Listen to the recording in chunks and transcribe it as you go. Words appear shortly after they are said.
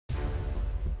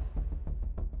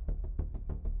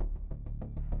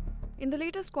In the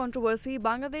latest controversy,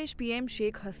 Bangladesh PM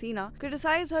Sheikh Hasina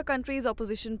criticized her country's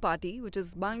opposition party, which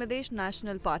is Bangladesh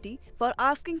National Party, for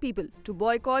asking people to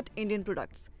boycott Indian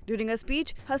products. During a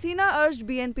speech, Hasina urged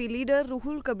BNP leader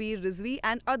Ruhul Kabir Rizvi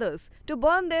and others to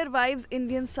burn their wives'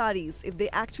 Indian sarees if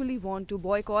they actually want to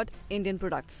boycott Indian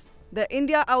products. The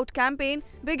India Out campaign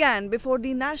began before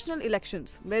the national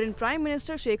elections, wherein Prime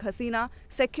Minister Sheikh Hasina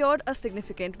secured a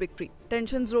significant victory.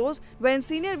 Tensions rose when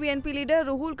senior BNP leader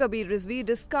Ruhul Kabir Rizvi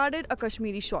discarded a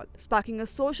Kashmiri shawl, sparking a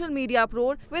social media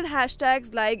uproar with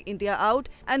hashtags like India Out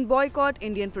and Boycott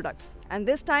Indian Products. And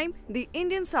this time, the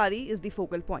Indian sari is the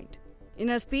focal point. In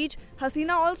her speech,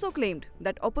 Hasina also claimed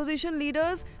that opposition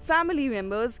leaders' family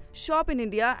members shop in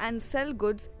India and sell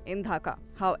goods in Dhaka.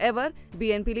 However,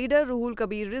 BNP leader Ruhul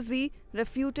Kabir Rizvi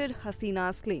refuted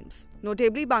Hasina's claims.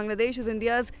 Notably, Bangladesh is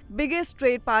India's biggest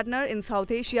trade partner in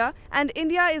South Asia, and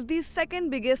India is the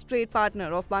second biggest trade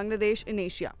partner of Bangladesh in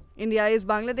Asia. India is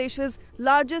Bangladesh's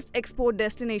largest export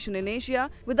destination in Asia,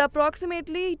 with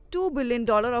approximately $2 billion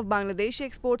of Bangladeshi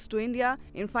exports to India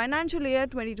in financial year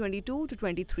 2022 to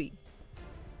 23.